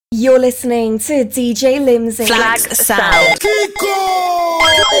You're listening to DJ Limsey. Flag Sound. Kiko!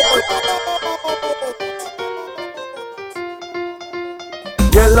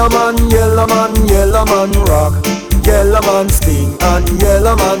 Yellow man rock. Yellow man sting and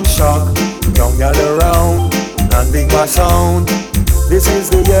yellow man shock. Young gather round and big my sound. This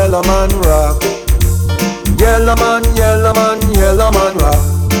is the yellow man rock. Yellow man rock.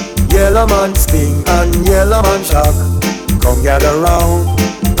 Yellow man sting and yellow man shock. Come gather round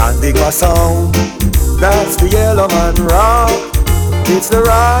and dig my sound. That's the yellow man rock. It's the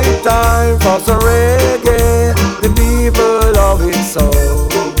right time for some reggae. The people love it so.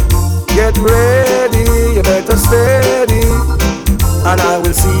 Get ready, you better steady, and I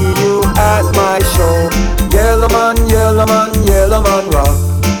will see you at my show. Yellow man rock.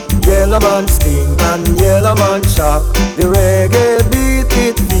 Yellow man sting and yellow man shock. The reggae beat,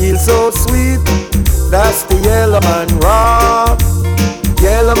 it feels so sweet. That's the yellow man rock.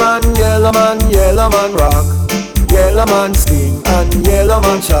 Yellow man rock. Yellow man sting and yellow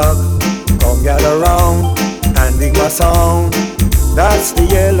man shock. Come gather round and dig my sound. That's the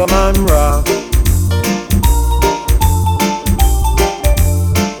yellow man rock.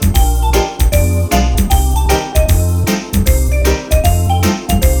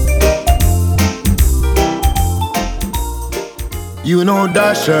 You know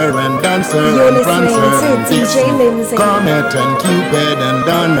Dasher and Dancer You're and listening Prancer to and DJ Vixen, Limsey. Comet and Cupid and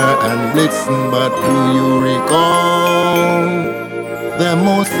Donner and Blitzen. But do you recall the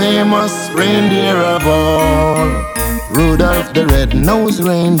most famous reindeer of all? Rudolph the red-nosed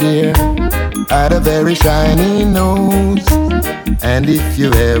reindeer had a very shiny nose, and if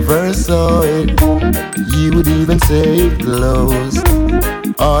you ever saw it, you would even say it glows.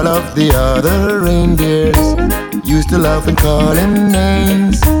 All of the other reindeers used to laugh and call him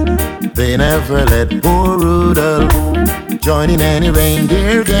names. They never let poor Rudolph join in any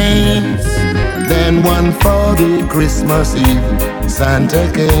reindeer games. Then one foggy Christmas Eve, Santa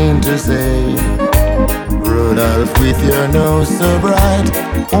came to say, Rudolph, with your nose so bright,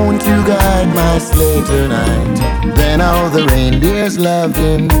 won't you guide my sleigh tonight? Then all the reindeers loved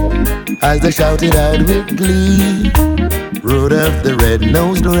him as they shouted out with glee, Rudolph the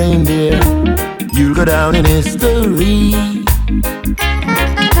red-nosed reindeer, you'll go down in history.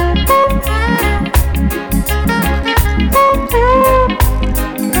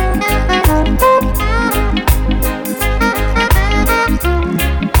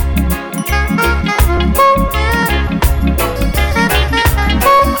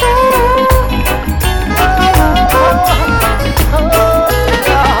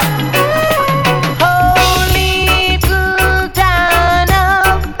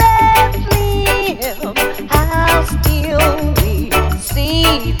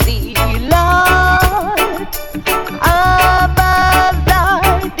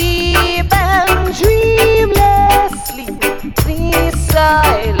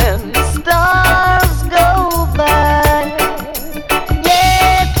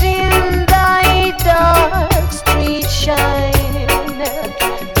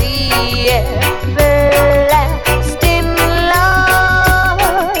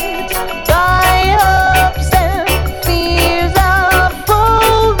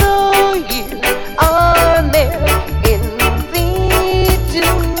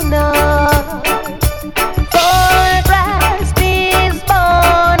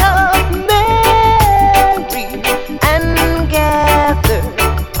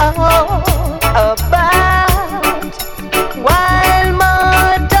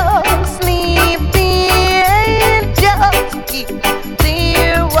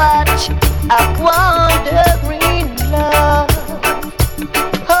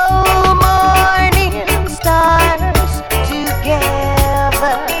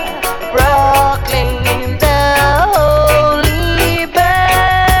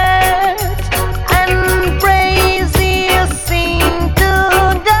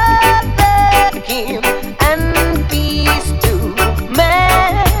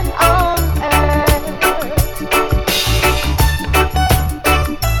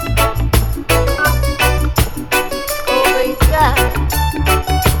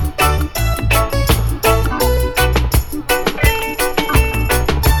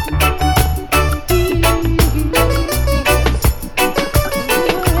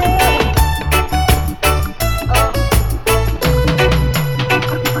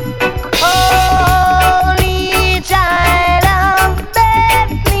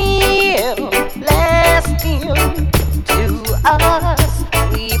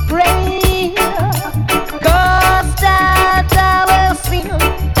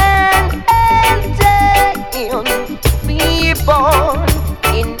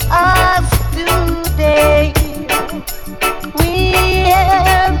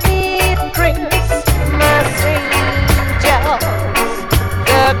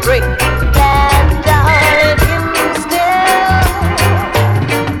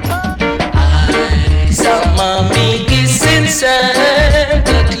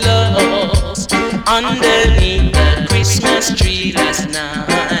 Santa Claus underneath the Christmas tree last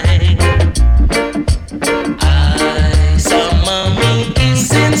night. I saw Mommy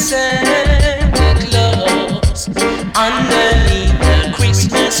kissing Santa Claus underneath the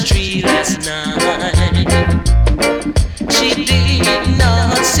Christmas tree last night. She did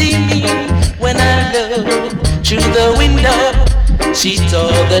not see me when I looked through the window. She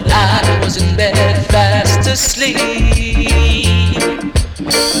thought that I was in bed fast asleep.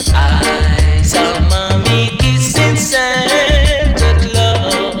 But I saw Mommy kissing Santa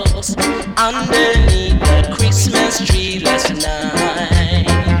Claus underneath the Christmas tree last night.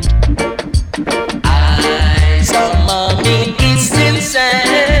 I saw Mommy kissing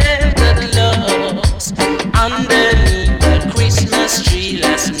Santa Claus underneath the Christmas tree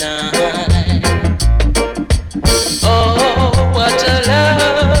last night. Oh, what a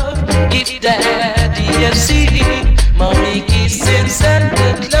love, if Daddy had seen Mommy kissing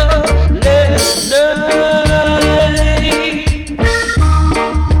Santa Claus last night.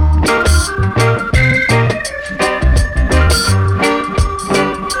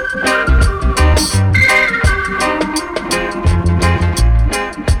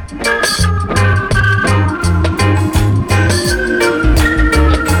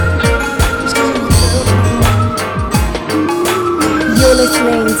 You're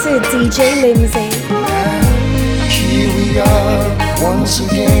listening to DJ Limsey. Here we are once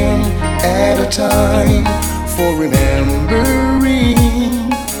again at a time for remembering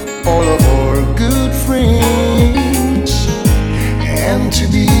all of our good friends, and to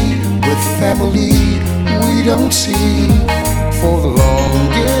be with family we don't see for the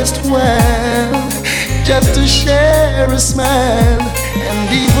longest while, just to share a smile. And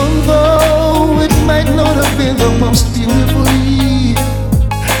even though it might not have been the most beautiful year,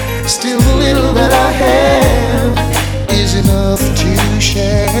 still the little that I have is enough to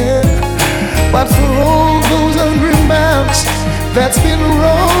share. But for all those hungry mouths that's been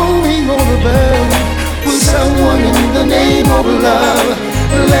roaming all about, will someone in the name of love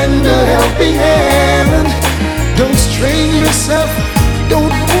lend a helping hand? Don't strain yourself,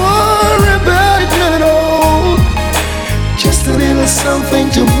 don't worry about it at all. Just a little something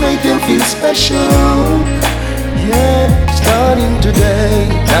to make them feel special. Yeah, starting today,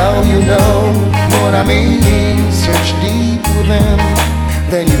 now you know what I mean. Search deep within,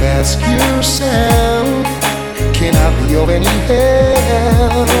 then you ask yourself, can I be of any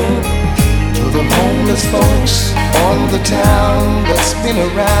help? To the homeless folks on the town that's been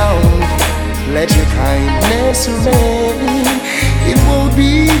around, let your kindness reign. It won't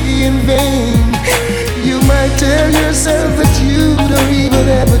be in vain. You might tell yourself that you don't even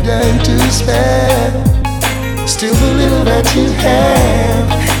have a dime to spare. Still the little that you have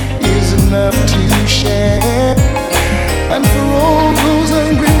is enough to share. And for all those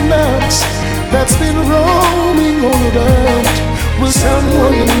hungry mouths that's been roaming all about, will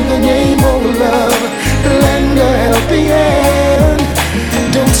someone in the name of love lend a helping hand?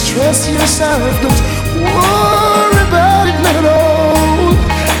 Don't stress yourself, don't worry about it, not at all.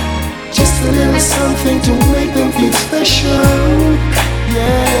 Just a little something to make them feel special,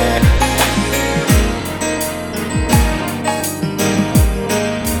 yeah.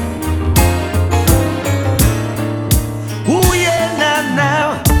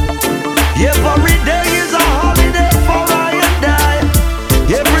 Every day is a holiday for I and I.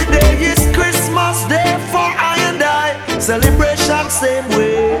 Every day is Christmas Day for I and I. Celebration same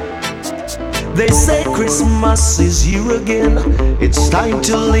way. They say Christmas is here again. It's time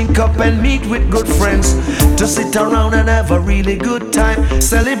to link up and meet with good friends, to sit around and have a really good time.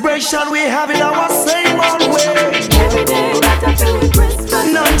 Celebration, we have it our same old way. Every day that I feel with Christmas,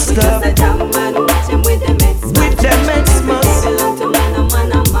 non-stop. We just sit down and watch them with them Xmas. With them Xmas. Every day belong to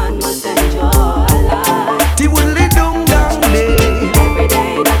man, a man must enjoy life. The willy dum dum day. Every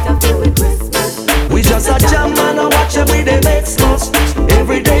day that I feel with Christmas, we just a jam and a watch them with them Xmas.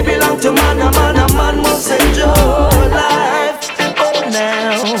 Every day belong to man, a man must enjoy life. Oh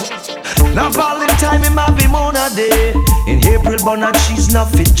now Valentine in my Vimona day. In April, but she's not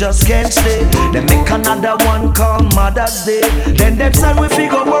fit, just can't stay. Then make another one called Mother's Day. Then them say we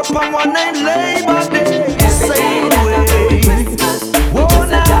figure work on one night Labor Day. Same way. Oh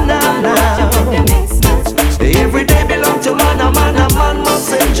now. Every day belong to man, a man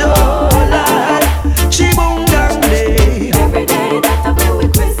must enjoy life. Chibungang Day. every day that I feel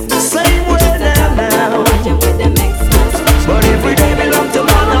with Christmas, Same way now. watch them with them Xmas. But every day belong to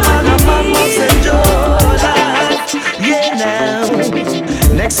man, a man must enjoy life. Yeah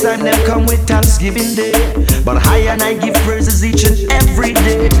now. Next time them come with Thanksgiving Day, but I and I give praises each and every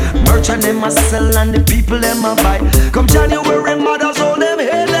day. church and them a sell and the people them a buy. Come January, mothers all them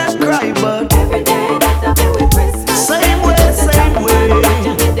head them cry, but Every day that I feel with Christmas. same way,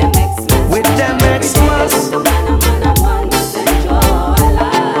 with them Xmas.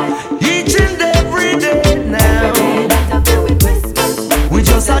 Each and every day now, we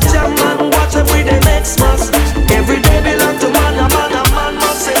just a jam and watch every day Xmas. Every day belong to man, a man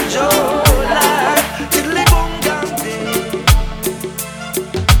must enjoy life. Tiddly bum gang day.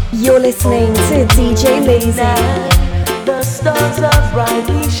 You're listening to DJ Lazy. The stars are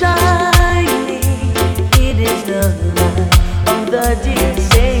brightly shining. It is the light of the dear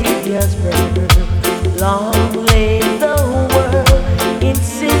Savior's birth. Long live the world in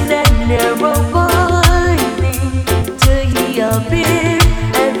sin and narrow binding, till He appeared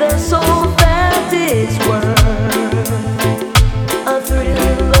and the soul felt its worth. A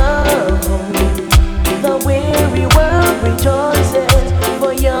thrill of hope, the weary world rejoices,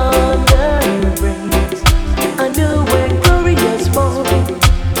 for yonder breaks a new and glorious morn.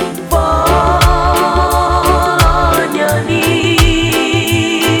 Fall on your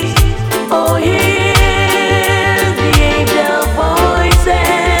knees, oh hear the angel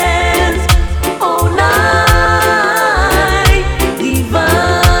voices, oh night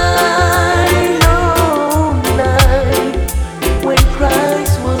divine, oh night when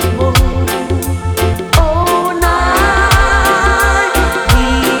Christ was born, oh night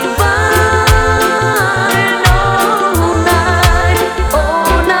divine,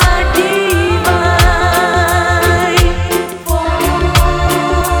 oh night divine.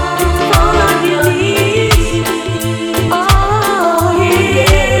 Fall on your knees, oh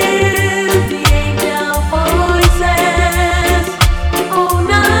hear the angel voices, oh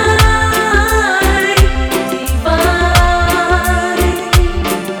night divine.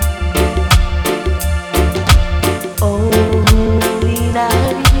 Oh holy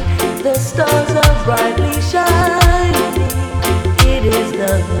night, the stars are brightly shining. It is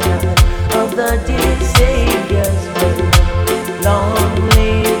the night of the dear Savior's birth. Long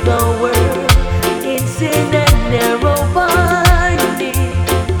live the world in sin and narrow binding,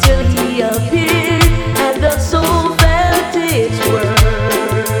 till He appeared and the soul felt its worth.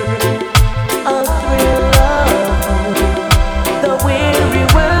 A thrill of hope, the weary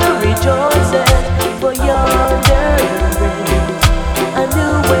world rejoices, for yonder breaks a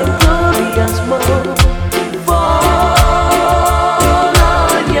new and glorious morn.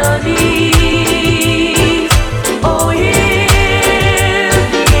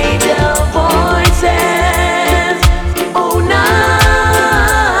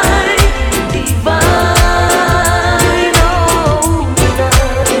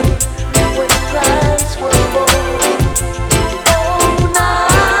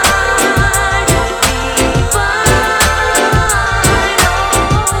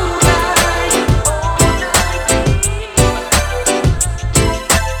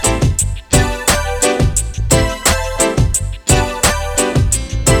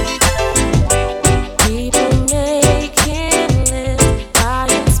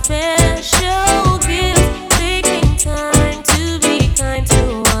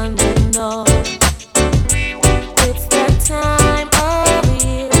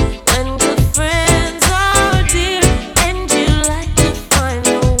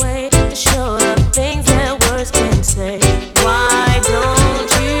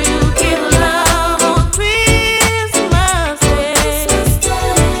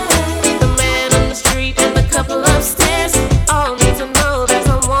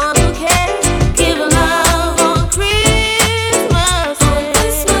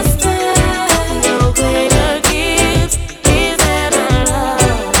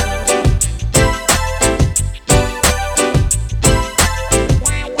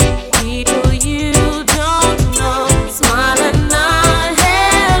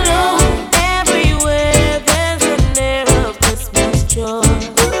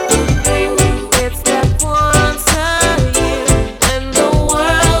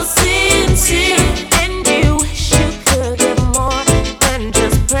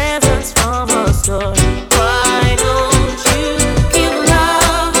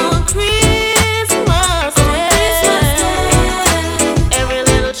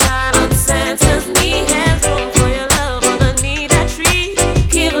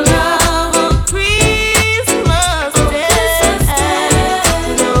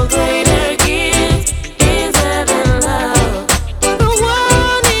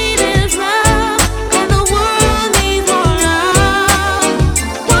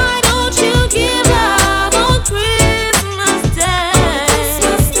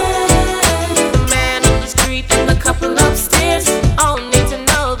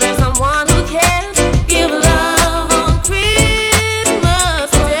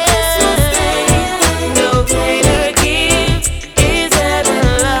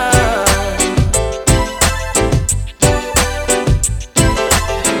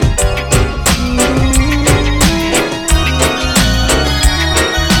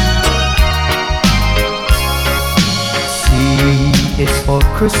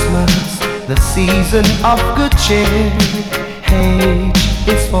 Christmas, the season of good cheer. H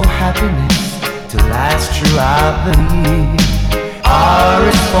is for happiness to last throughout the year. R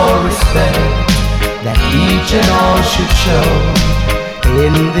is for respect that each and all should show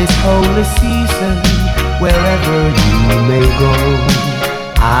in this holy season, wherever you may go.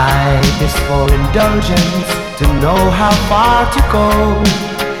 I is for indulgence, to know how far to go.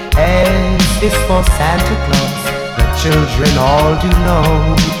 S is for Santa Claus, the children all do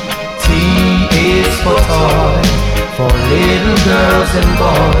know. T is for toy, for little girls and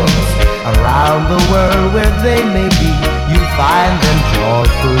boys. Around the world where they may be, you find them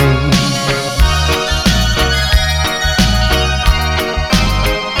joyfully.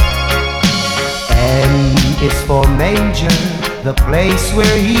 M is for manger, the place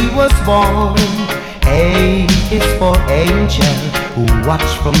where he was born. A is for angel, who watch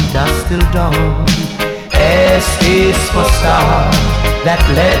from dusk till dawn. S is for star, that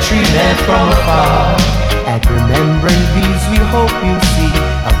let you net from afar. And remembering these, we hope you see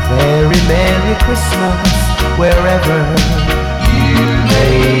a very Merry Christmas wherever you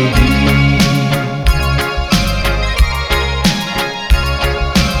may be.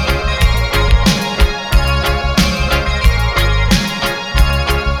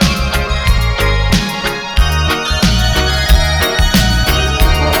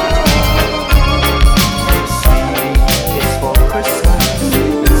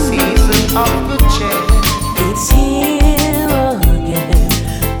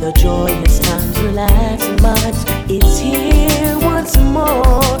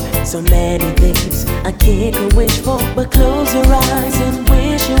 So many things I can't wish for, but close your eyes and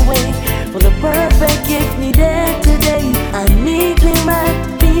wish away for the perfect gift needed today. I need clean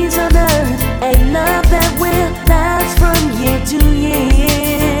right, peace on earth, and love that will last from year to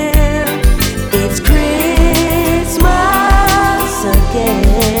year. It's Christmas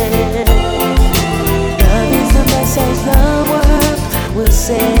again. Love is the message the world will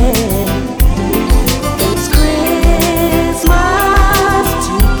send. It's Christmas.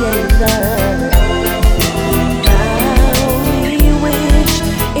 Now we wish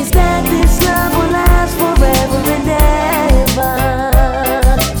is that this love will last forever and ever,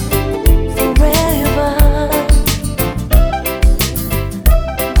 forever.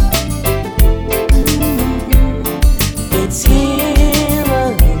 It's here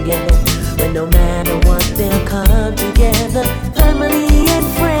again, when no matter what they'll come together, family and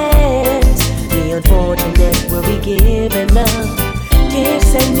friends. The unfortunate will be given up.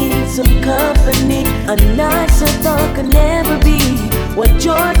 Gifts and need some company. A nicer thought could never be. What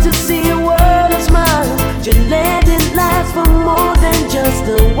joy to see a world of smiles. Just let it last for more than just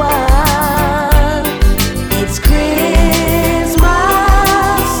a while. It's Christmas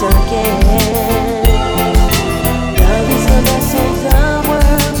again. Love is the message the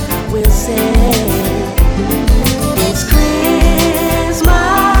world will send. It's Christmas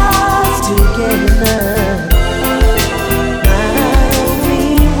together.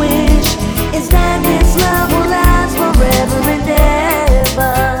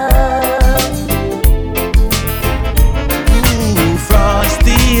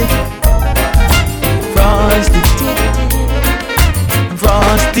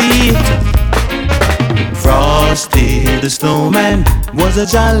 Frosty the snowman was a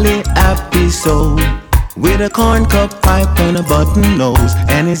jolly happy soul, with a corn cob pipe and a button nose,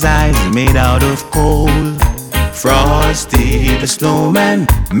 and his eyes made out of coal. Frosty the snowman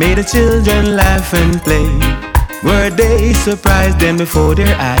made the children laugh and play. Were they surprised then before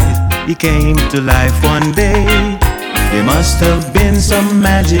their eyes he came to life one day? There must have been some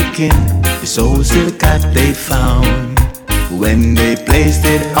magic in the soul silk hat they found. When they placed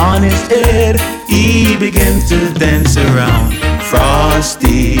it on his head, he began to dance around.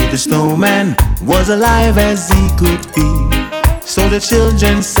 Frosty the snowman was alive as he could be, so the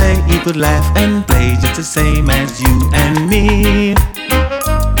children say he could laugh and play just the same as you and me.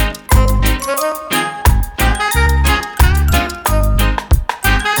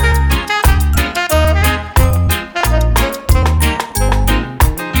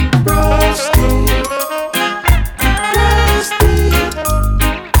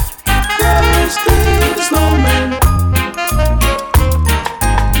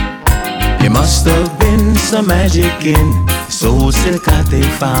 Some magic in soul silk that they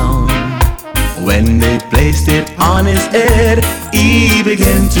found. When they placed it on his head, he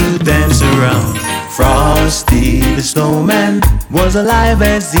began to dance around. Frosty the snowman was alive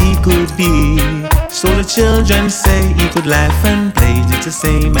as he could be, so the children say he could laugh and play just the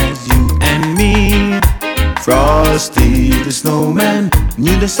same as you and me. Frosty the snowman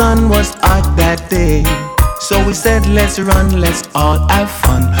knew the sun was hot that day, So we said let's run, let's all have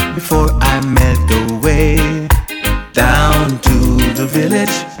fun before I melt away. Down to the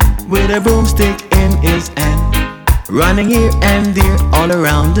village with a broomstick in his hand, running here and there all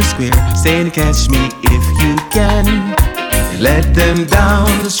around the square, saying catch me if you can. He led them down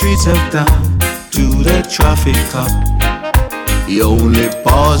the streets of town to the traffic cop. He only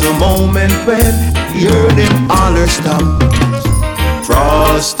paused a moment when he heard him holler stop.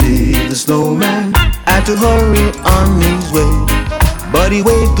 Frosty the snowman had to hurry on his way, but he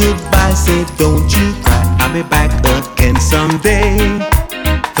waved goodbye, said don't you cry, I'll be back again someday.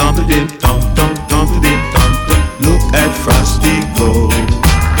 Thump-a-dim, thump-thump, thump-a-dim, thump-thump, look at Frosty go.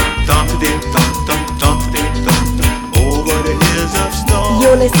 Thump-a-dim, thump-thump, thump-a-dim, thump-thump, over the hills of snow.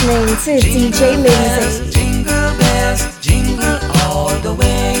 You're listening to DJ Lazy. Jingle bells, jingle all the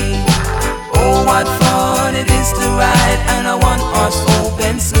way. Oh, what fun it is to ride on a one-horse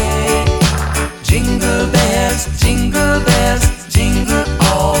open sleigh. Jingle bells, jingle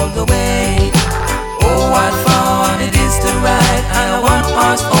all the way. Oh, what fun it is to ride on a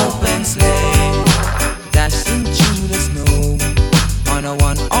one-horse open sleigh. Dashing through the snow on a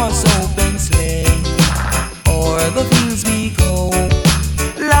one-horse open sleigh. O'er the fields we go,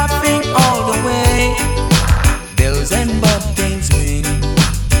 laughing all the way. Bells and bobtails ring,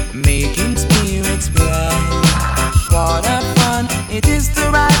 making spirits bright. What a fun it is to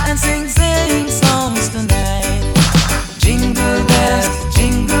ride and sing songs tonight. Jingle bells,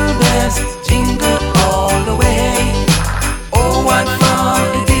 jingle all the way. Oh, what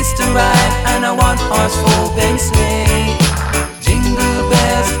fun it is to ride on a one-horse open sleigh. Jingle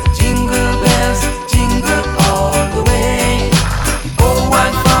bells, jingle all the way. Oh,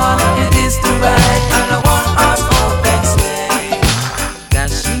 what fun it is to ride on a one-horse open sleigh.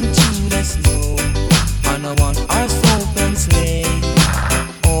 Dashing through the snow on a one-horse open sleigh.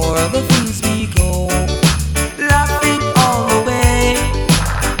 O'er the fields we go, laughing all the way.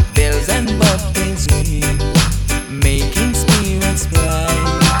 Bells and bobtails ring, making spirits bright.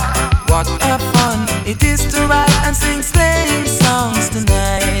 What a fun it is to ride and sing sleighing songs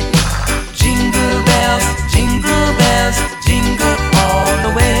tonight. Jingle bells, jingle all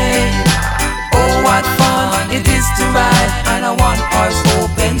the way. Oh, what fun it is to ride on a one-horse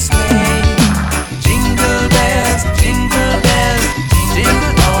open sleigh. Jingle bells, jingle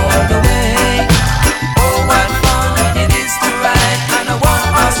all the way. Oh, what fun it is to ride on a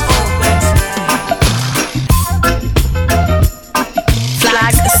one-horse open sleigh.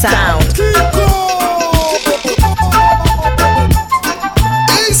 Flag sound.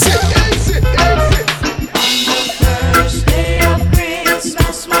 First day of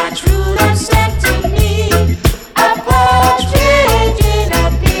Christmas, my true love sent to me a partridge in a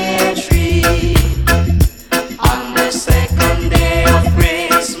pear tree. On the second day of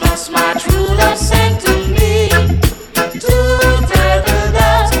Christmas, my true love sent to me two turtle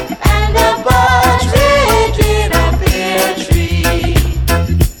doves and a partridge in a pear tree.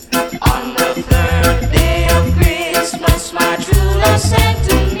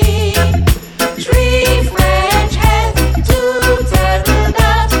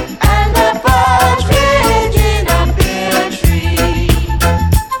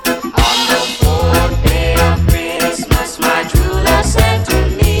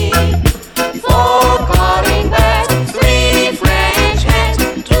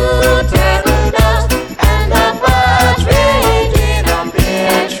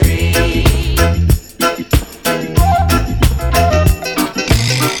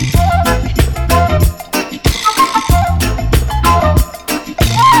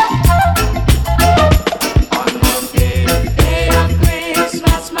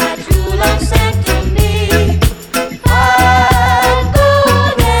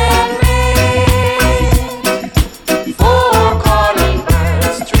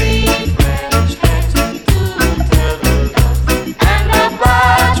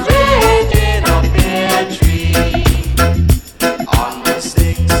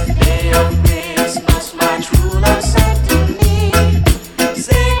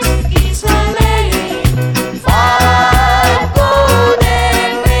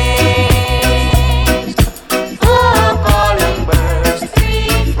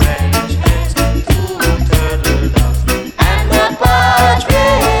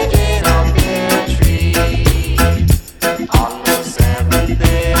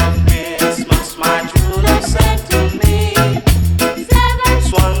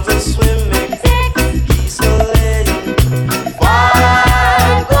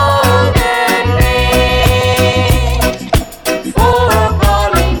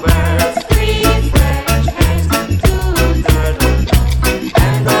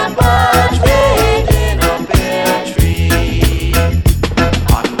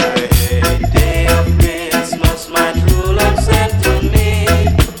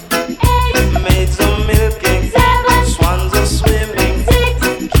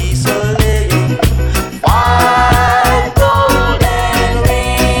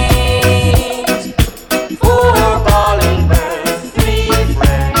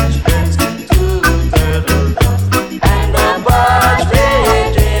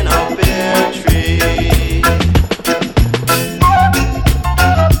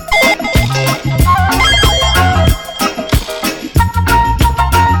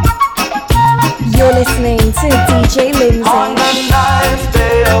 You're listening to DJ Lindsay. On the ninth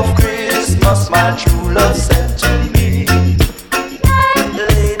day of Christmas, my true love sent to me.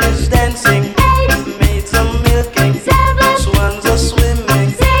 Ladies dancing, maids are milking, swans are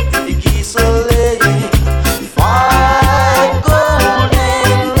swimming, the geese are laying. 5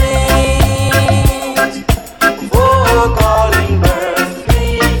 golden rings, 4 calling birds,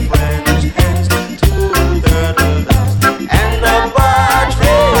 3 French hens, 2 turtle doves, and a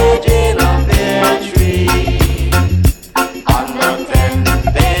partridge in a pear tree. On the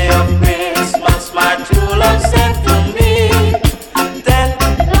 10th day of Christmas, my true love sent to me. 10,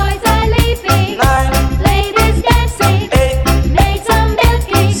 Boys are leaping, 9, ladies dancing, 8, maids are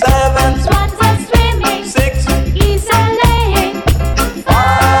milking, 7, swans are swimming, 6, geese are laying.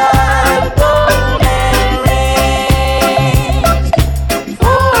 5 golden rings,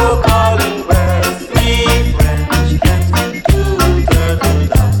 4 calling birds, 3 French hens, 2 turtle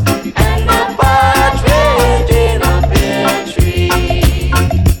doves, and a partridge in a pear tree.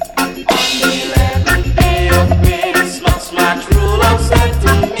 On the 11th day of Christmas, my true love sent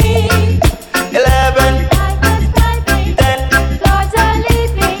to me. 11, Pipers piping, 10, lords are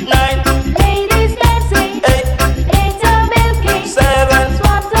leaping, 9, ladies dancing, 8, maids are milking, 7,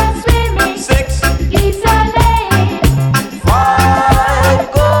 swans are swimming, 6, geese are laying.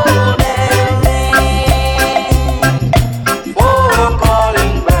 5 golden rings, 4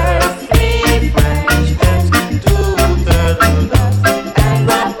 calling birds, 3 French hens, 2 turtle doves, and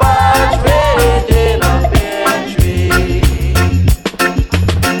a partridge in a pear tree.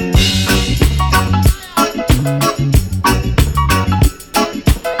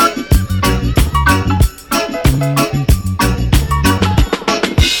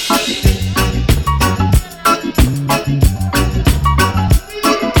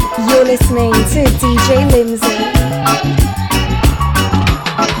 You're listening to DJ Lindsay.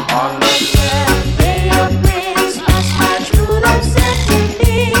 On the 10th day of Christmas, my true love sent to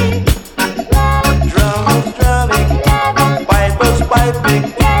me. Drums drumming, pipers piping,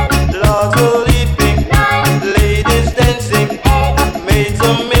 lords are leaping, ladies dancing, maids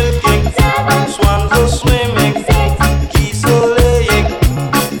are milking, swans are swimming, geese are laying.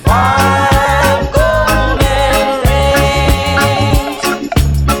 5 golden rings,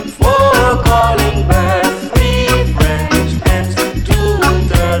 4 calling birds, 3 French hens, 2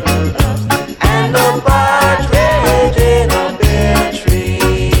 turtle doves, and a partridge in a pear tree.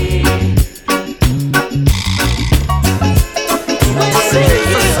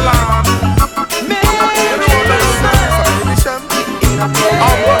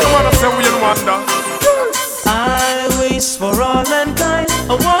 I wish for all mankind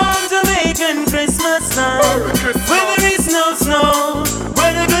a warm Jamaican Christmas night, where there is no snow,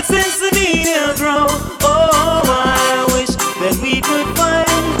 where the good sense of media grow. Oh, I wish that we could find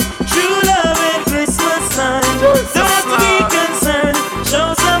true love at Christmas time. Don't have to be concerned,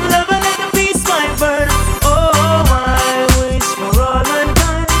 show some love and let the peace fight burn. Oh, I wish for all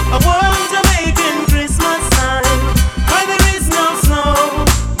mankind a warm Jamaican Christmas time, where there is no snow,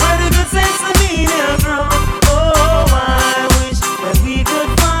 where the good sense of media grow. Oh, I wish that we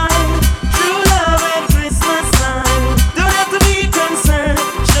could find true love at Christmas time. Don't have to be concerned,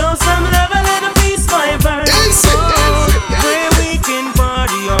 show some love and let the peace fight burn. Where we can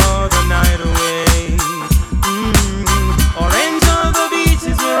party all the night away, or enjoy the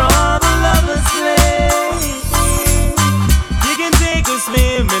beaches where all the lovers play. You can take a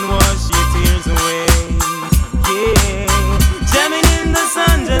swim and wash your tears away. Yeah, jamming in the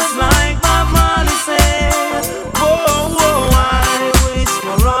sun just like Bob Marley said. Whoa, whoa, I wish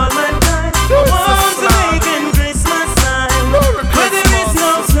for all mankind a warm Jamaican Christmas time, where there is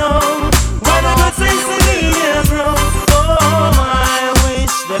no snow, where the good sense of media grow. Oh, I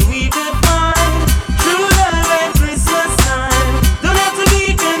wish that we could find true love at Christmas time. Don't have to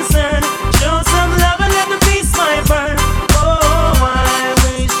be concerned, show some love and let the peace fight burn. Oh, I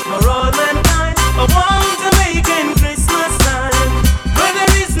wish for all mankind a warm Jamaican Christmas time, where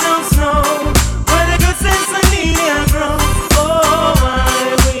there is no snow, where the good sense of media grow. Oh,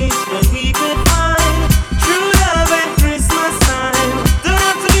 I wish that we could find true love at Christmas time. Don't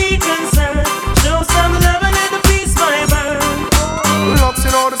have to be concerned, show some love and let the peace fight burn. Relax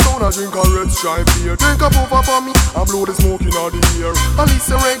in all the sound, I drink a red stripe beer. Drink a over for me, I blow the smoke in all the air. I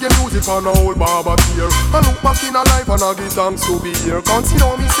listen reggae music on the whole barber tear. I look back in a life and I give thanks to be here.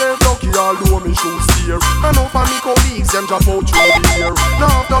 Consider myself lucky, although me shoes steer. I know for me colleagues, them drop out through the year.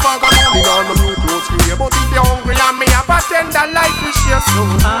 Now after bag of money on the new clothes clear. But if you're hungry and me have a tender life we share so.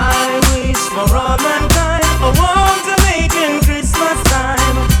 I wish for all mankind a warm Jamaican Christmas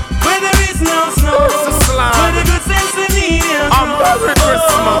time, where there is no snow, where the good sense of media grow. Merry Christmas.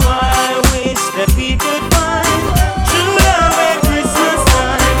 Oh, I wish that we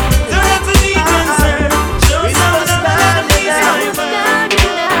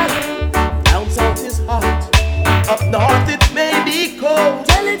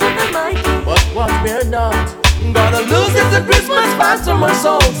the Christmas vibes from our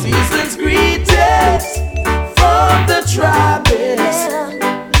soul. Season's greetings from the tropics.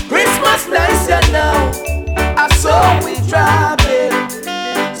 Christmas nice, you know, I saw we driving.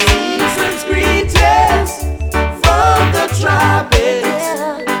 Season's greetings from the tropics.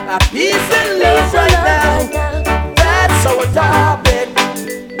 A peace and love right now, that's our topic.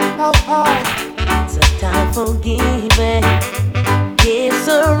 It's a time for giving, gifts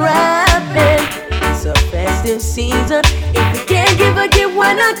are wrapping. It's a festive season. If you can't give a gift,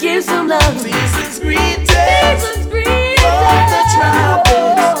 why not give some love? Season's greetings from the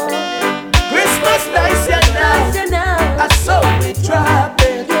tropics. Christmas nice and now, I saw it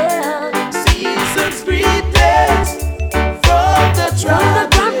dropping. Season's greetings from the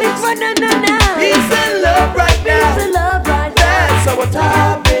tropics. Peace and love right now, that's our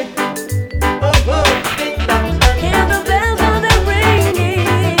topic. Hear the bells on the ringing.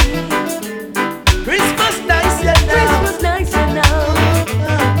 Christmas nice and now.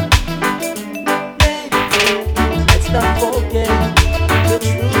 Let's not forget the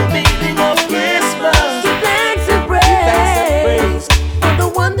true meaning of Christmas. Give thanks and praise for the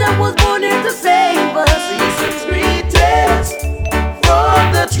one that was born here to save us. Season's greetings from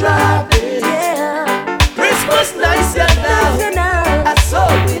the tropics. Christmas nice and now, I saw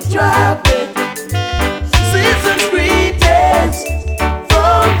it dropping. Season's greetings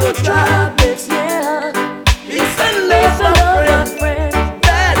from the tropics. Peace and love, my friend,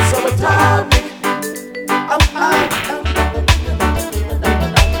 that's our topic.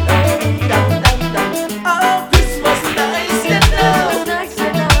 Oh, Christmas nice and now.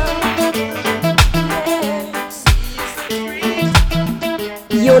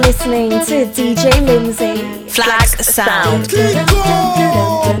 You're listening to DJ Limsey. Flag Sound.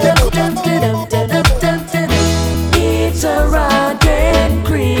 It's a rockin'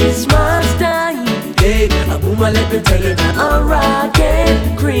 Christmas time. Hey, Abuma, let me tell you that. A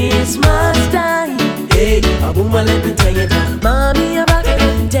rockin' Christmas time. Hey, Abuma, let me tell you that. Mommy a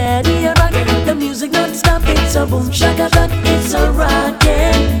rockin', daddy a rockin', the music don't stop. It's a boom shaka duck. It's a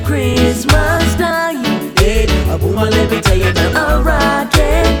rockin' Christmas time. Hey, Abuma, let me tell you that. A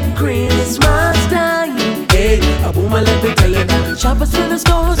rockin' Christmas time. Hey, Abuma, let me tell you that. Shoppers fill the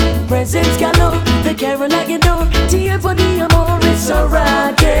stores, presents galore. The carol at your door, tea for the amor. It's a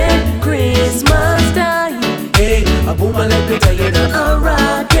rockin' Christmas time. Hey, Abuma, let me tell you that. A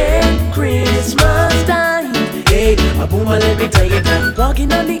rockin' Christmas time. Hey, Abuma, let me tell you that.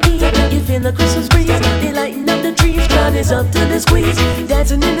 Walking on the eve, you feel the Christmas breeze. They lighten up the trees, crowd is up to the squeeze.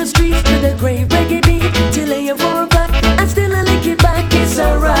 Dancing in the streets to the great reggae beat. Till late 4 o'clock, and still a lick it back. It's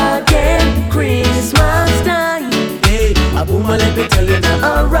a rockin' Christmas time. Hey, Abuma, let me tell you that.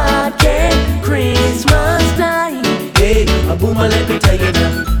 A rockin' Christmas time. Hey, Abuma, let me tell you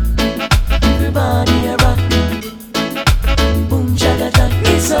that. Everybody a rock, boom chaka chaka.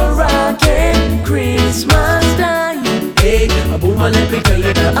 It's a rockin' Christmas time. Hey, Abuma, let me tell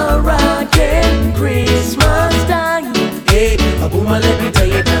you that. A rockin' Christmas time. Hey, Abuma, let me tell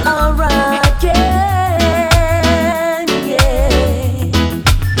you that. A rockin', yeah.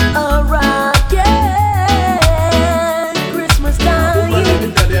 A rockin' Christmas Abuma, let time. me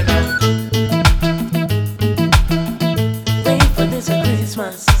tell you that. Wait for this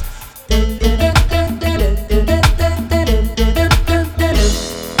Christmas.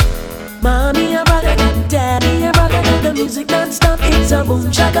 Mommy a rockin', daddy a rockin', the music don't stop. It's a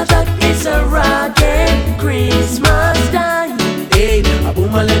boom chaka chaka. It's a rockin' Christmas time. Hey,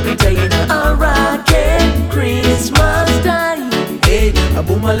 Abuma, let me tell you that. A rockin' Christmas time. Hey,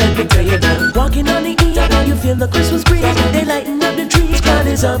 Abuma, let me tell you that. Walking on the eve, you feel the Christmas breeze. They lighten up the trees, crowd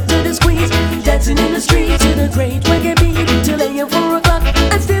is up to the squeeze. Dancing in the streets to the great reggae beat. Till late 4 o'clock,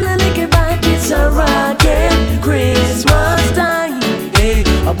 and still a lick it back. It's a rockin' Christmas time. Hey,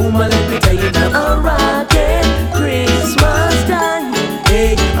 Abuma, let me tell you that. A rockin' Christmas time.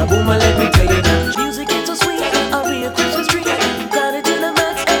 Hey, Abuma, let me tell you that. Music is so sweet, a real Christmas tree. Got it to the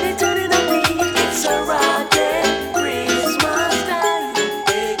max, and it's turning up the heat. It's a rockin' Christmas time.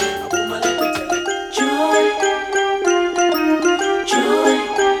 Hey, Abuma, let me tell you that. Joy, joy.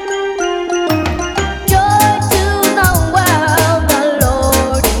 Joy to the world, the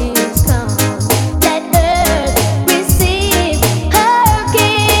Lord is come. Let earth receive her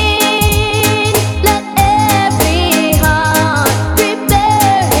King. Let every heart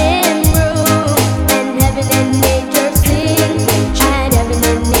prepare Him room.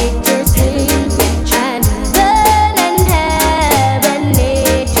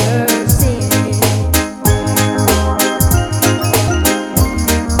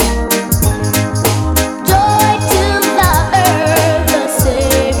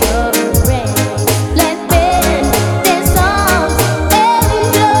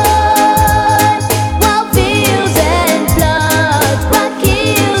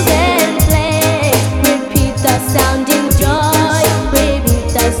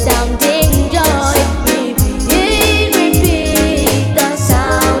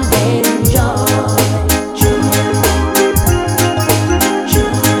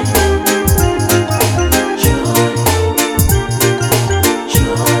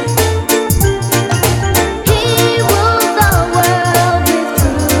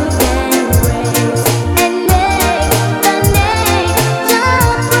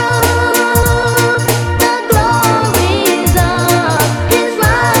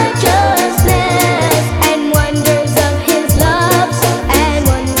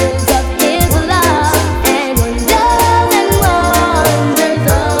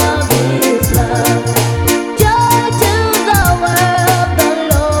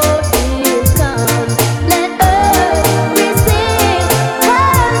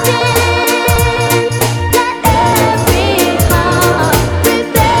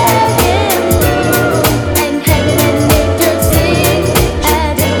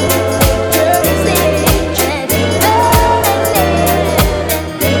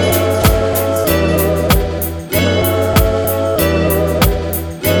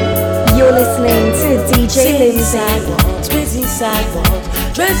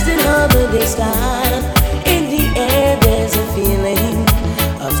 dressed in holiday style. In the air there's a feeling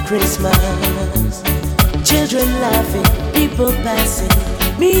of Christmas. Children laughing, people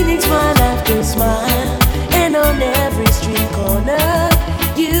passing, meeting smile after smile. And on every street corner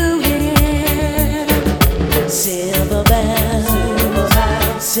you hear silver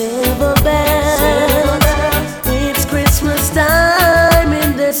bells, silver bells. It's Christmas time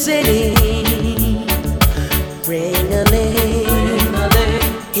in the city. Ring-a-ling,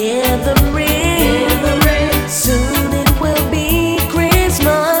 hear them ring. Soon it will be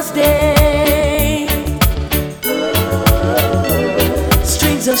Christmas Day.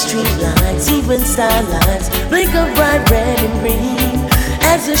 Strings of street lights, even starlights, blink of bright red and green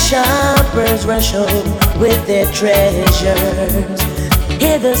as the shoppers rush home with their treasures.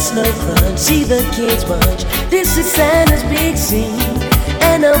 Hear the snow crunch, see the kids bunch. This is Santa's big scene.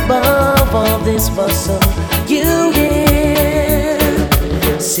 And above all this bustle, you hear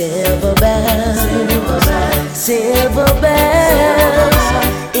silver bells, silver bells.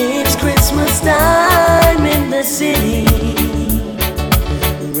 It's Christmas time in the city.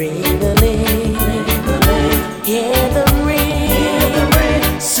 Ring-a-ling, hear them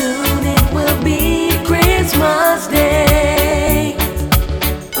ring. Soon it will be Christmas Day.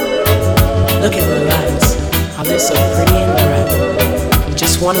 Look at her eyes, how they're so pretty and bright.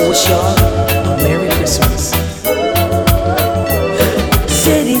 Just wanna wish y'all a Merry Christmas.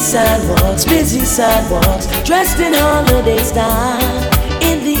 City sidewalks, busy sidewalks, dressed in holiday style.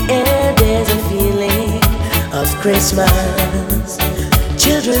 In the air there's a feeling of Christmas.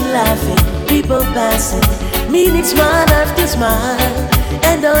 Children laughing, people passing, meeting smile after smile.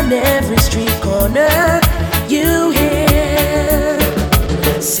 And on every street corner you hear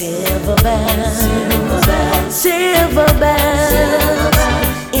silver bells, silver bells.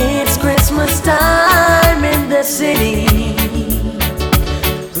 It's Christmas time in the city.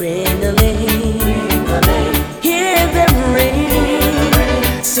 Ring-a-ling, hear them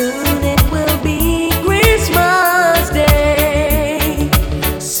ring. Soon it will be Christmas Day.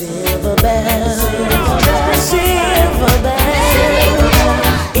 Silver bells, silver bells.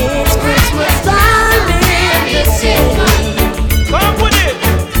 It's Christmas time in the city. Come with it.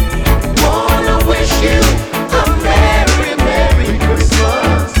 Wanna wish you a Merry, Merry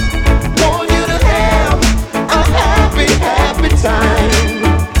Christmas. Want you to have a happy, happy time.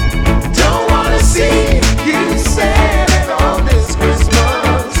 Don't wanna see you sad on this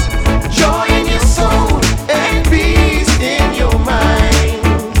Christmas. Joy in your soul and peace in your mind.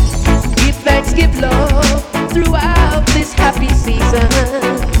 Give thanks, give love throughout this happy season.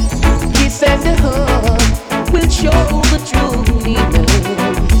 Kiss and a hug will show the true meaning.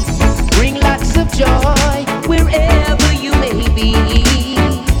 Bring lots of joy wherever you may be.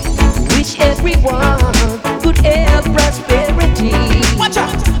 Wish everyone good health, prosperity. Watch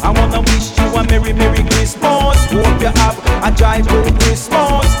out! I wanna wish you a Merry, Merry Christmas. Hope you have a joyful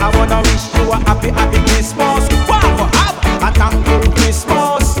Christmas. I wanna wish you a happy, happy Christmas. Wow, have a thankful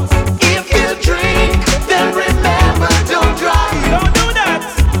Christmas. If you drink, then remember, don't drive. Don't do that.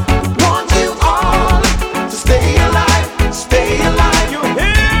 Want you all to stay alive, stay alive. You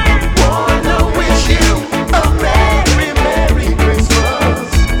hear? Wanna wish you a Merry, Merry Christmas.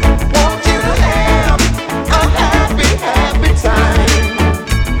 Want you to have a happy, happy time.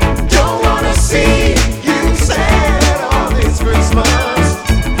 Don't wanna see you sad on this Christmas.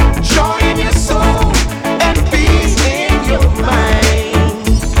 Joy in your soul and peace in your mind.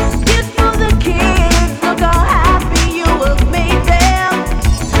 Gift for the kids, look how happy you have made them.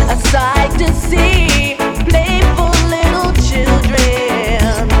 A sight to see, playful little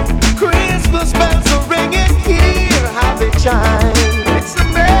children. Christmas bells are ringing, hear how they chime. It's a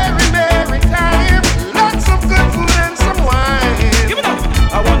merry, merry time. Lots of good food and some wine. Give it up.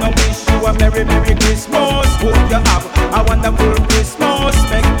 I wanna wish you a Merry, Merry Christmas. Hope you have a wonderful Christmas.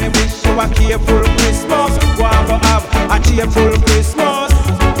 Make me wish you a careful Christmas. Wanna have a cheerful Christmas.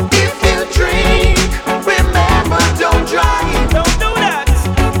 If you drink, remember, don't drive. Don't do that.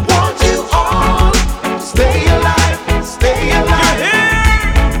 Want you all to stay alive, stay You alive. hear?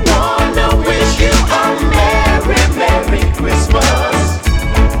 Wanna wish you a Merry, Merry Christmas.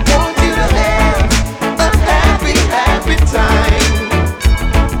 Want you to have a happy, happy time.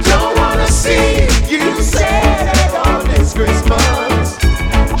 Don't wanna see you sad on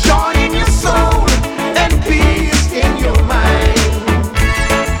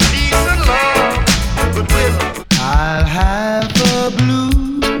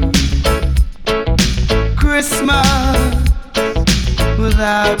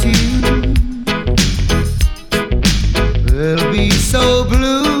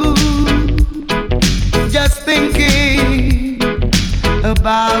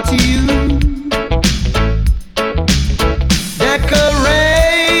to you.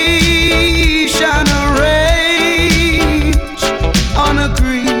 Decoration arranged on a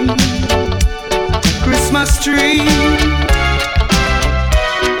green Christmas tree.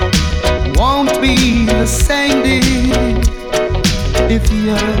 Won't be the same day if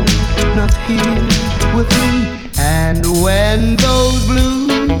you're not here with me. And when those blue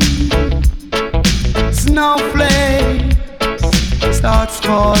snowflakes starts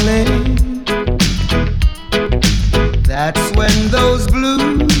falling, that's when those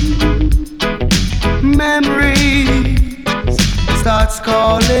blue memories starts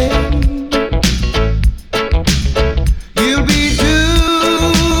calling. You'll be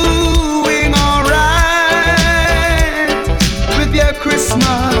doing alright with your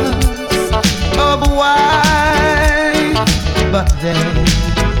Christmas of white, but then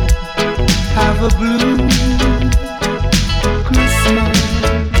have a blue Christmas.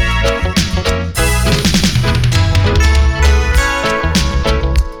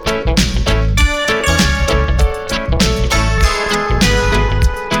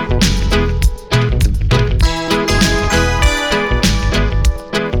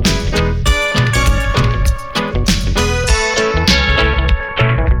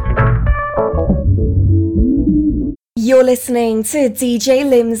 You're listening to DJ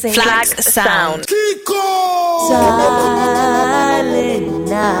Limsey. Flag Sound. Silent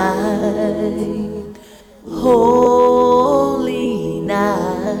night, holy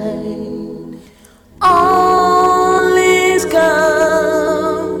night, all is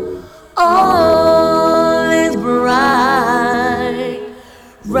calm, all is bright,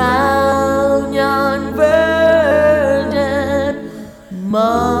 round yon virgin,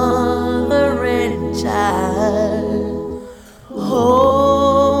 mother and child,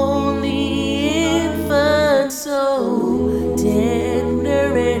 holy infant, so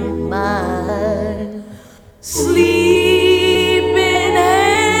tender and mild, sleep in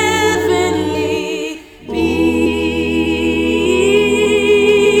heavenly peace,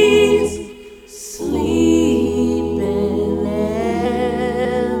 sleep in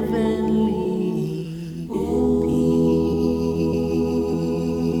heavenly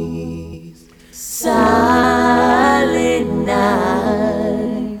peace. Silent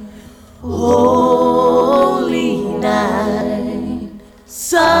night, holy night,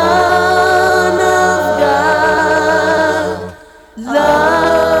 Son of God,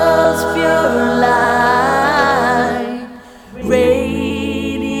 love's pure light,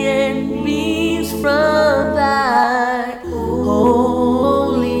 radiant beams from thy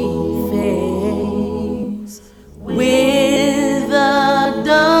holy face, with the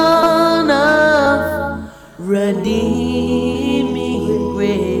dawn of redeeming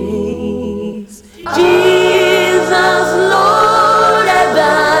grace. Jesus, Lord, at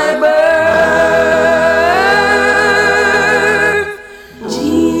thy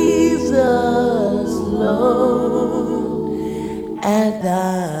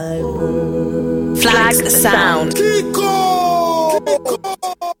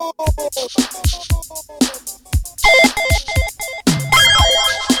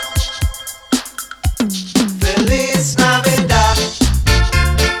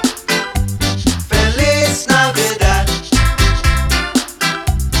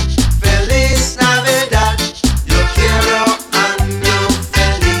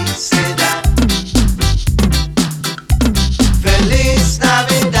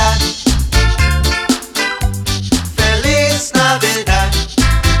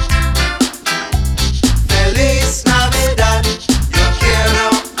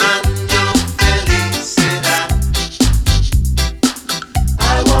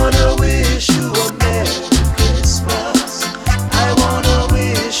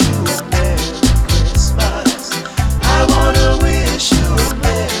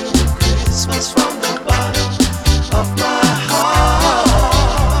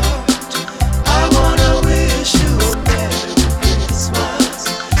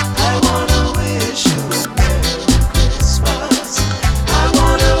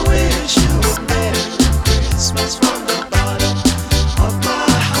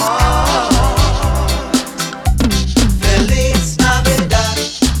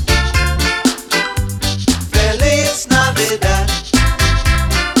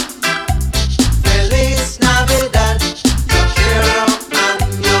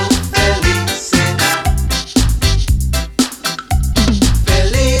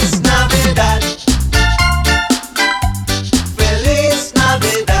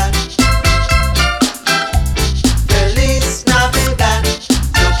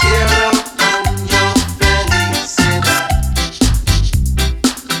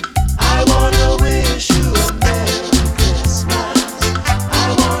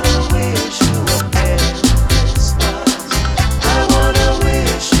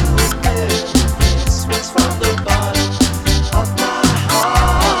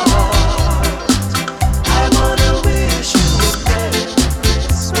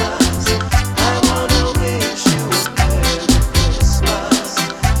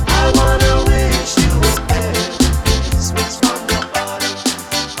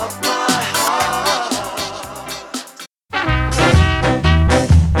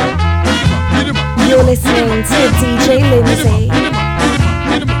Lindsay.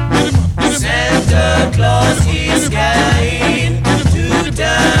 Santa Claus is going to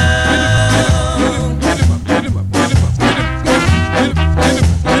town.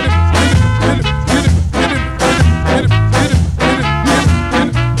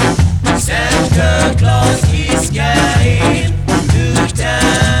 Santa Claus is going to town.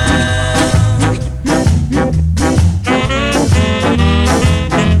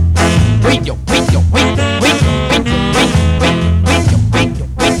 Wait, yo, wait, yo, wait, wait, wait, wait, wait, wait, yo, wait,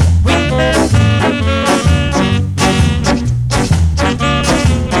 wait,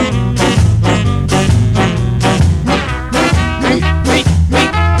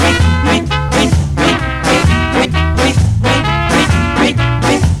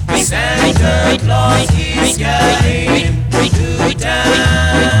 Santa Claus is going to town.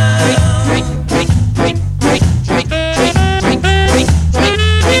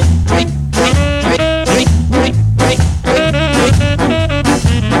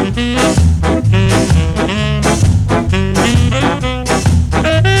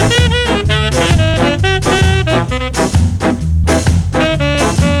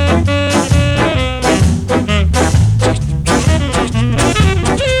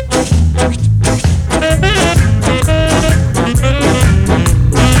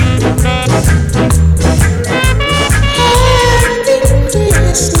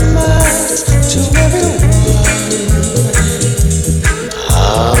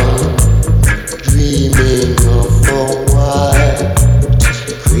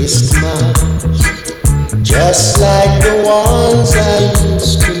 Just like the ones I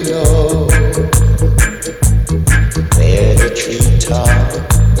used to know, where the treetops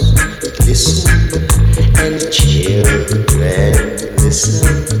glisten and the children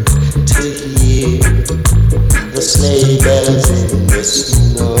listen to hear the sleigh bells in the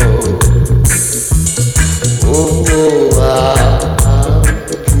snow. Oh, I'm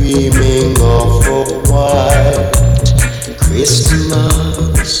dreaming of a white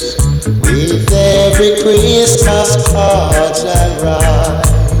Christmas. With every Christmas card I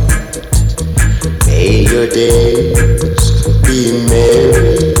write, may your days be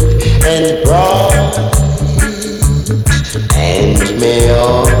merry and bright, and may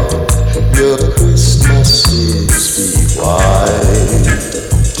all your Christmases be white.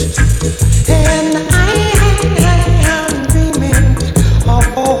 And I am dreaming of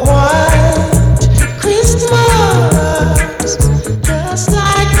a white Christmas, just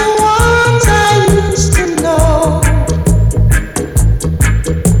like the ones I used to know,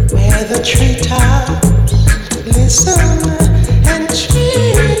 where the treetops listen and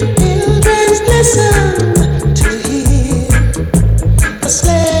children listen to hear the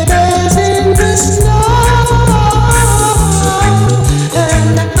sleigh bells in the snow.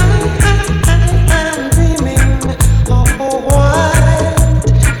 And I am dreaming of a white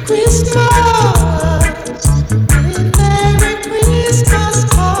Christmas, with every Christmas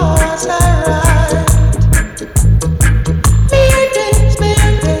cards I write. Merry days,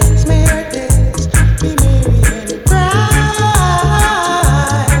 merry days, merry days, be merry and bright,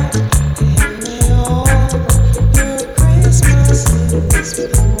 and may all your Christmases be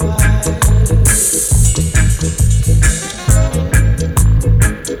white.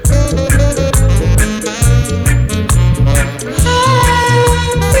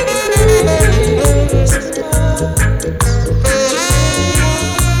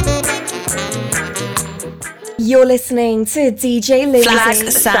 You're listening to DJ Lindsay.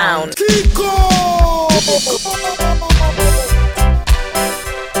 Flag Sound.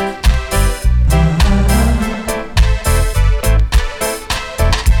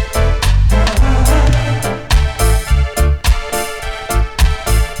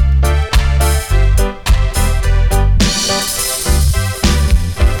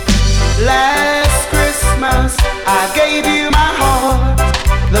 Last Christmas I gave you my heart.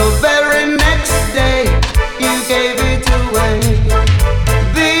 The very next day you gave it away.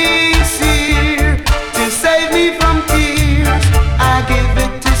 This year, to save me from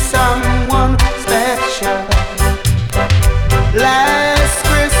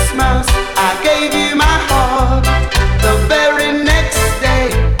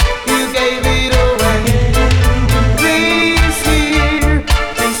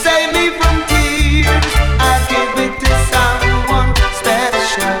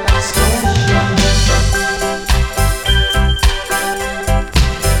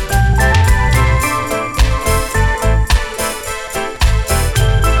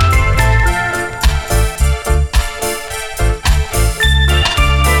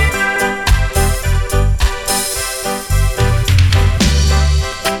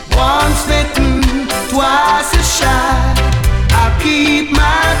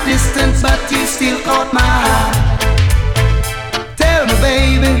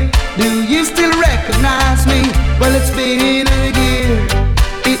Do you still recognize me? Well, it's been a year.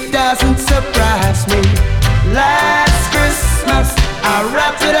 It doesn't surprise me. Last Christmas, I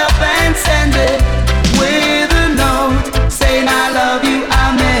wrapped it up and sent it with a note saying I love you,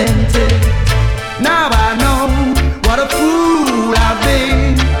 I meant it. Now I know what a fool I've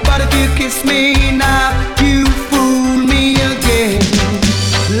been, but if you kiss me now, you fool me again.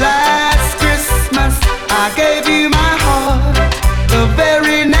 Last Christmas, I gave you my heart. The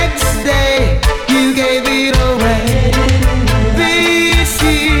very next day, you gave it away. This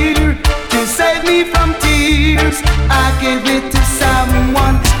year, to save me from tears, I give it to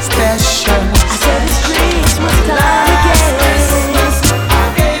someone special. I said it's Christmas time Last again. Christmas, I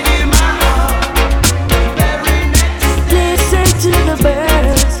gave you my heart. The very next day. Listen to the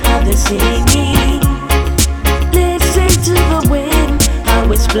birds, how they're singing. Listen to the wind,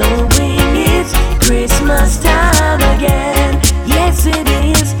 how it's blowing. It's Christmas time again. Yes, it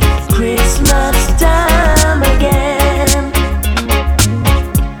is Christmas time again.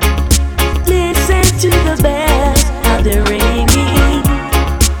 Listen to the bells, how they're ringing.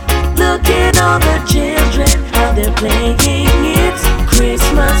 Look at all the children, how they're playing. It's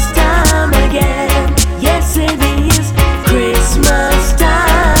Christmas time again. Yes, it is Christmas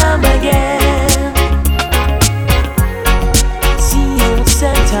time again. See old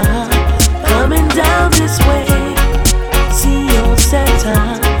Santa coming down this way. See old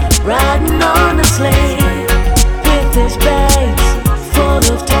Santa riding on a sleigh with his bags full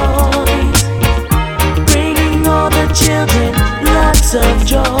of toys, bringing all the children lots of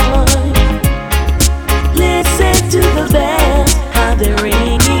joy. Listen to the bells, how they're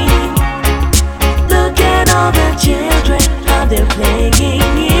ringing. Look at all the children, how they're playing.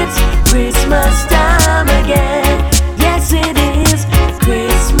 It's Christmas time again. Yes, it is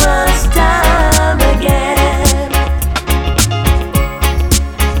Christmas time again.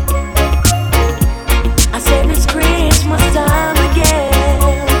 I said it's Christmas time again.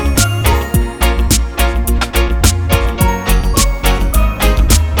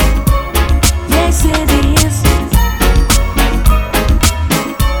 Yes, it is.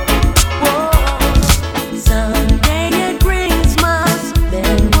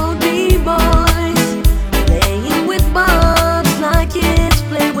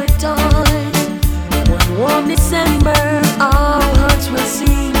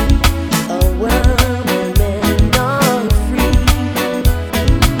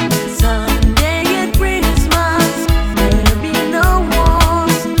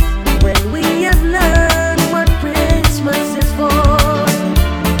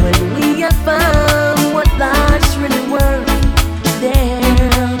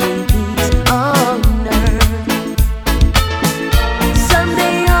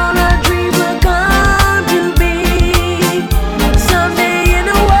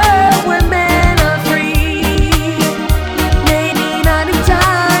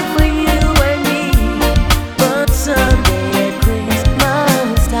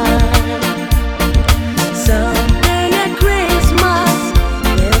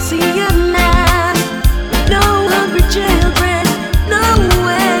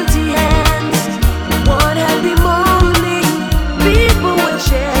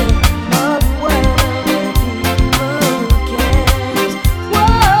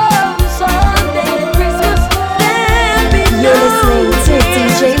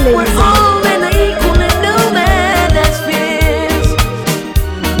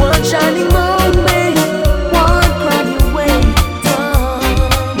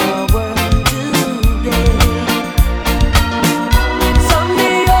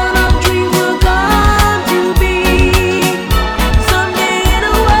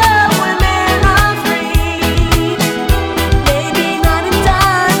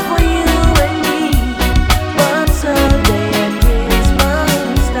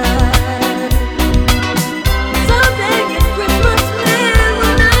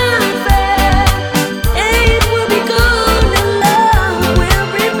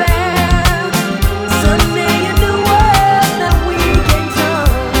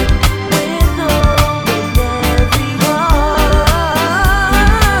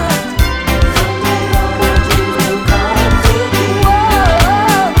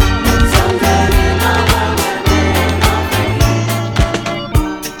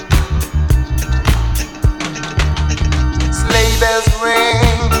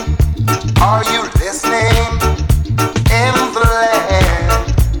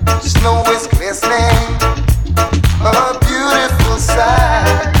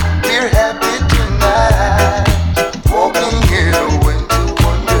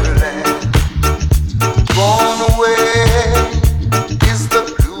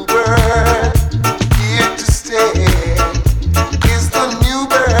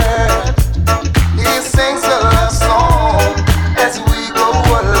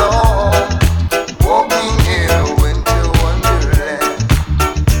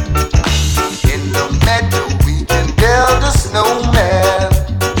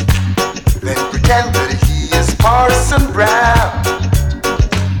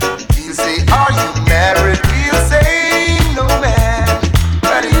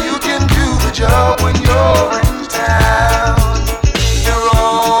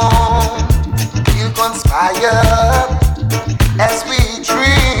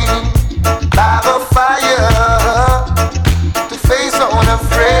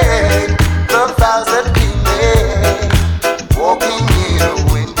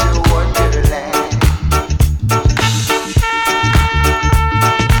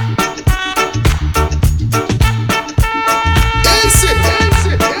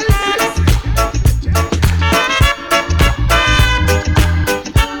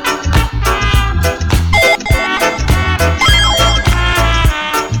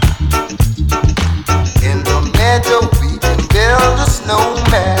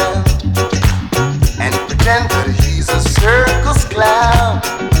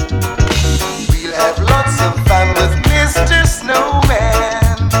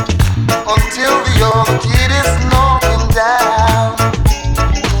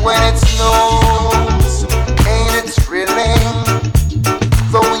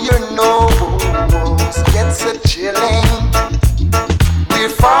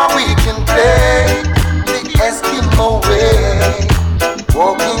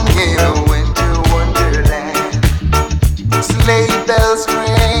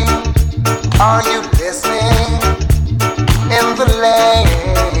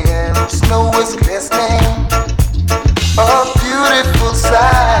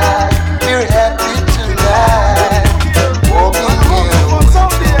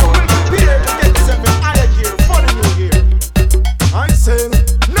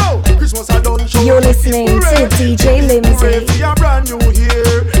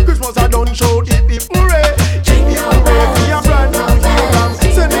 Christmas I done show hip hip hooray. Hip hip hooray for your brand new year.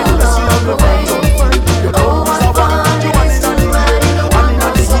 Sending blessing on the front of fun. You know who's a one, you want it on the year. And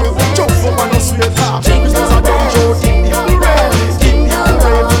in the year, jump up and no sweat up. Christmas I done show hip hip hooray. Hip hip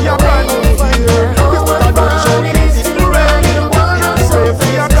hooray for your brand new year. Christmas I done show hip hip hooray. Hip hip hooray for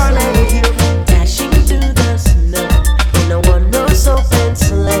your brand new year. Dashing through the snow in a one-horse open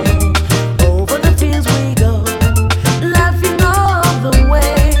sleigh. Over the fields we go, laughing all the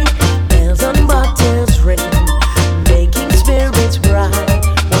way. Bells on bobtails ring, making spirits bright.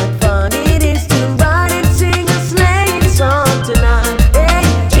 What fun it is to ride and sing a sleighing song tonight. Hey,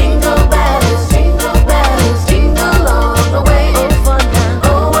 jingle bells, jingle all the way. Oh, fun now.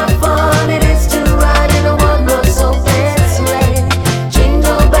 Oh, what fun it is to ride in a one-horse open sleigh.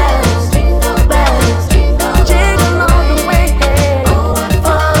 Jingle bells, jingle all the way. Hey, oh, what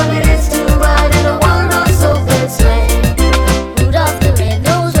fun it is to ride in a one-horse open sleigh. Rudolph the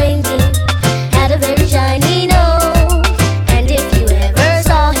red-nosed reindeer had a very shiny nose, and if you ever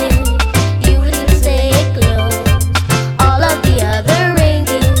saw him, you would stay close. All of the other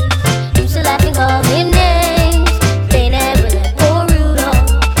reindeers used to laugh and call him names. They never let poor Rudolph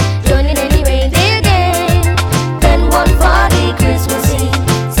join in any reindeer game. Then one foggy Christmas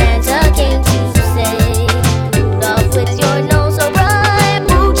Eve, Santa came to say, Rudolph, with your nose so bright,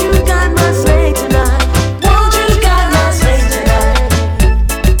 Won't you guide my sleigh tonight? Won't you guide my sleigh tonight?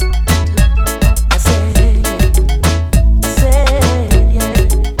 I said,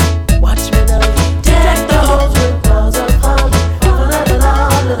 yeah. Watch me now. Deck the halls with boughs of holly. La la la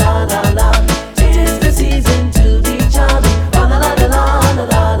la la la la. 'Tis the season to be jolly. La la la la la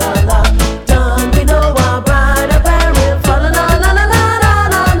la la la. Don't we know our bride apparel? La la la la la la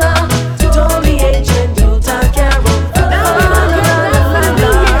la la. Told the ancient Yuletide carol. La la la la la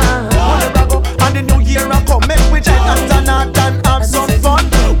la. And the new year a come, make we join hands and heart and have some fun.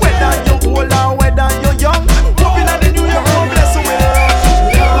 Whether you old or whether you young, hoping that the new year come bless you with.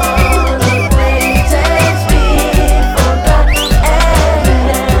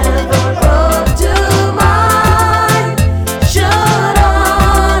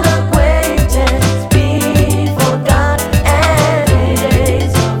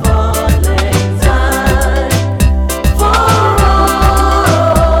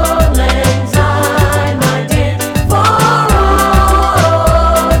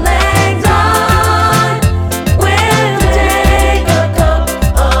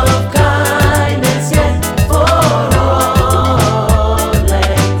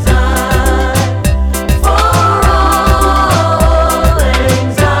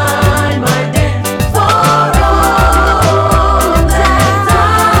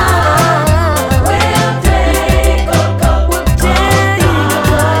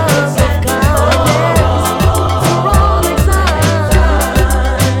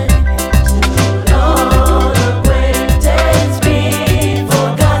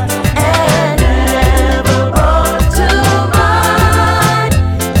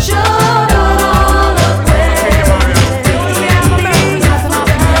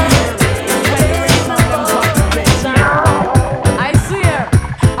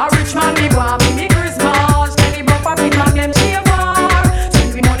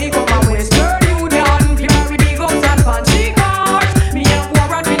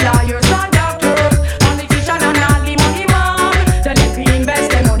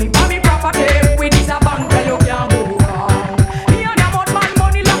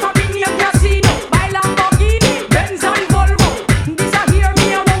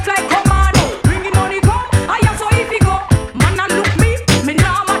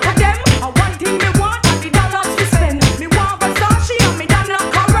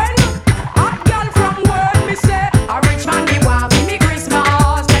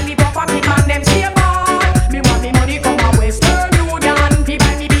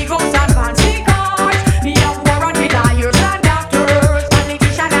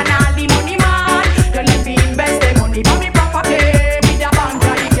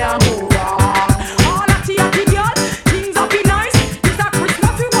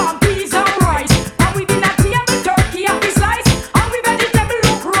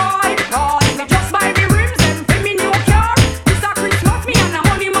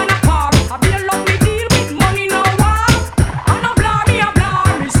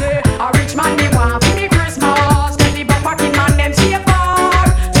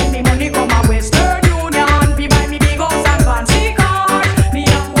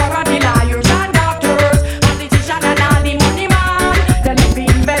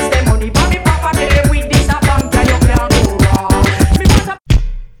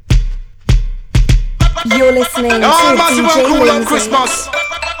 You're listening to Oh, massive DJ and cool on Lindsay. Christmas.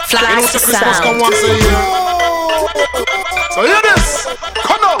 You know it's a Christmas come once a year. So hear this,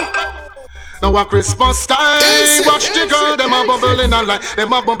 come on. Now a Christmas time, watch the girl, them a bubble in a light.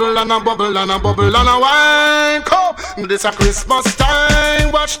 Them a bubble and a bubble and a bubble and a wine. Come, this a Christmas time,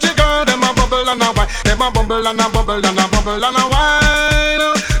 watch the girl, them a bubble and a wine. Them a bubble and a bubble and a bubble and a wine.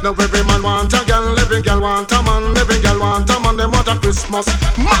 Now every man want a girl, every girl want a man, every girl want a man. Them want a Christmas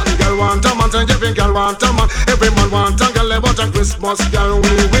man, girl want a man, and every girl want a man. Every man want a girl, they want a Christmas girl.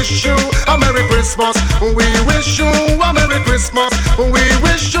 We wish you a Merry Christmas. We wish you a Merry Christmas. We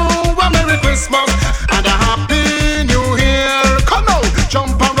wish you a Merry Christmas and a Happy New Year. Come now,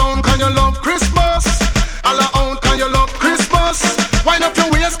 jump around, can you love Christmas? All out, can you love Christmas? Wind up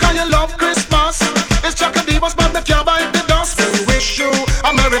your waist, can you love Christmas? It's Jack and Divas, but they can't bite the dust. We wish you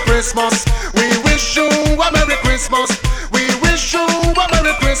a Merry Christmas. We wish you a Merry Christmas. We wish you a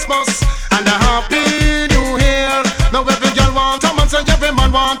Merry Christmas and a Happy New Year. Now every girl want a man, say every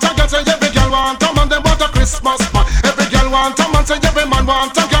man want a girl, say every girl want a man, they want a Christmas man. Every girl want a man, say every man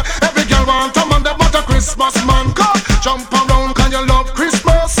want a girl. Every girl want a man, they want a Christmas man. Come, jump around, can you love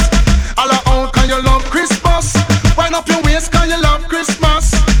Christmas? All out, can you love Christmas? Wind up your waist, can you love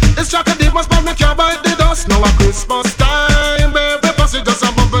Christmas? It's Jack and Divas, but me can't bite the dust. Now a Christmas time, baby, pussy just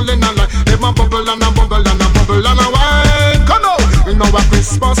a bubble in a light. Them a bubble and a bubble and a bubble and a wine. Come on, we know a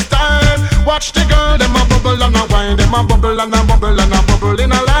Christmas time. Watch the girl, them a bubble and a wine. Them a bubble and a bubble and a bubble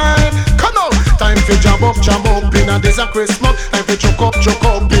in a line. Come on, time for jump up in a this a Christmas. Time for choke up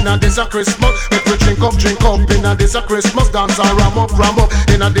in a this a Christmas. Make we drink up in a this a Christmas. Dance and ram up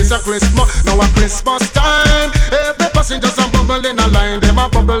in a this a Christmas. Now a Christmas time, every person just a bubble in a line. Them a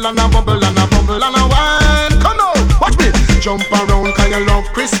bubble and a bubble and a bubble and a wine. Come on, watch me, jump around, can you love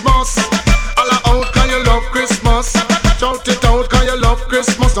Christmas? All out, can you love Christmas? Shout it out, can you love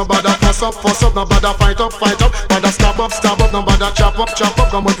Christmas? Nobody fuss up, nobody fight up, nobody stab up, nobody chop up.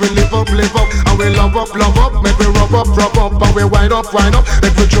 Come on, we live up, and we love up, make we rub up, and we wind up,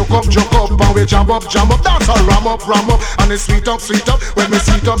 make we joke up, and we jump up. That's all ram up, and it's sweet up. When we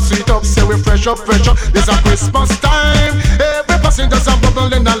sweet up, say we fresh up. It's a Christmas time. Every person just a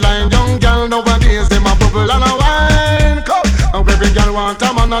bubble in the line. Young girl nowadays, them a bubble and a wine. Come, and every girl want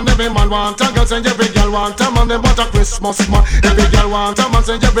a man, and every man want a girl, and every girl want a man, they want a Christmas man. Every girl want a man,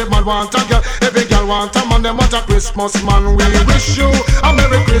 and every man want a girl. Every girl want a man, they want a Christmas man. We wish you a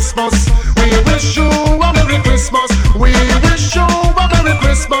Merry Christmas. We wish you a Merry Christmas. We wish you a Merry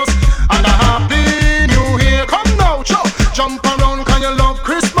Christmas and a Happy New Year. Come now, jump around, can you love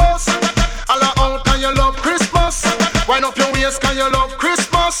Christmas? All out, can you love Christmas? Wind up your waist, can you love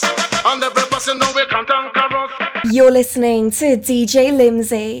Christmas? And every person know we can't conquer us. You're listening to DJ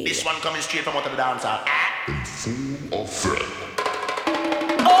Limsey. This one coming straight from out of the dancer. Full of fun.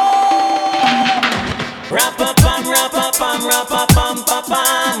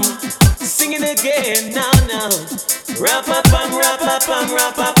 Rap-a-pam. Sing it again now. Rap-a-pam.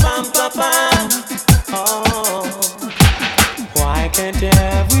 Oh, why can't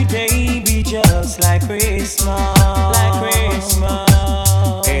every day be just like Christmas?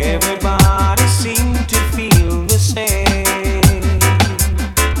 Everybody seem to feel the same.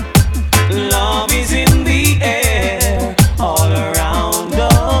 Love is in the air all around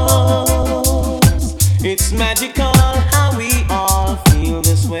us. It's magical how we all feel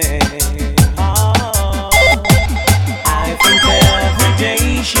this way. Oh, I think every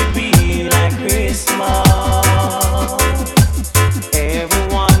day should be like Christmas.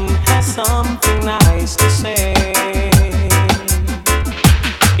 Everyone has something nice to say.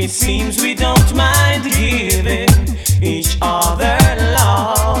 It seems we don't mind giving each other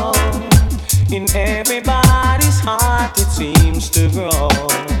love. In everybody's heart it seems to grow.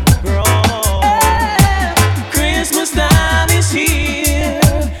 Christmas time is here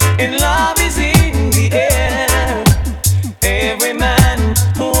and love is in the air. Every man,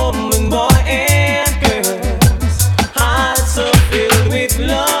 woman, boy and girls, hearts are filled with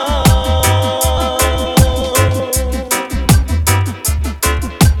love.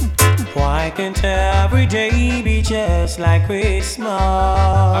 Why can't every day be just like Christmas?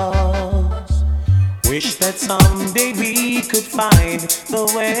 Wish that someday we could find the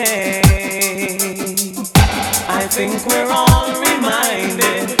way. I think we're all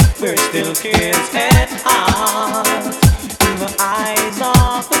reminded we're still kids at heart. In the eyes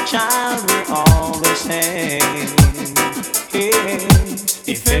of a child we're all the same.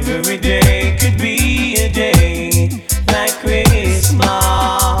 If every day could be a day like Christmas,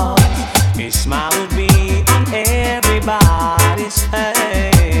 a smile would be on everybody's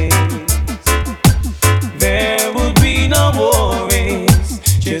face. There would be no worries,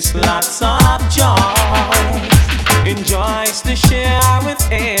 just lots of joy. Enjoys to share with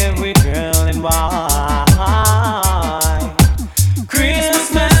everyone.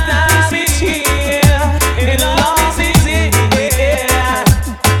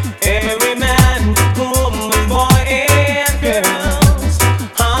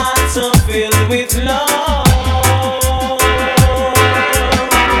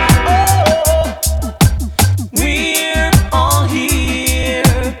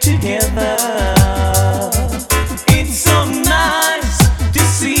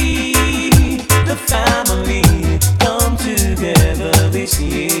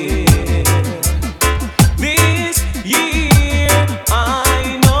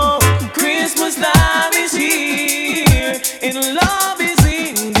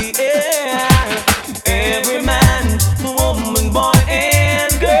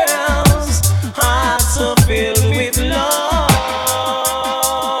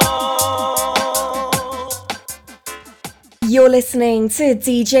 listening to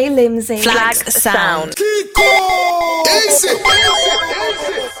DJ Limsey. Flag Sound. Easy.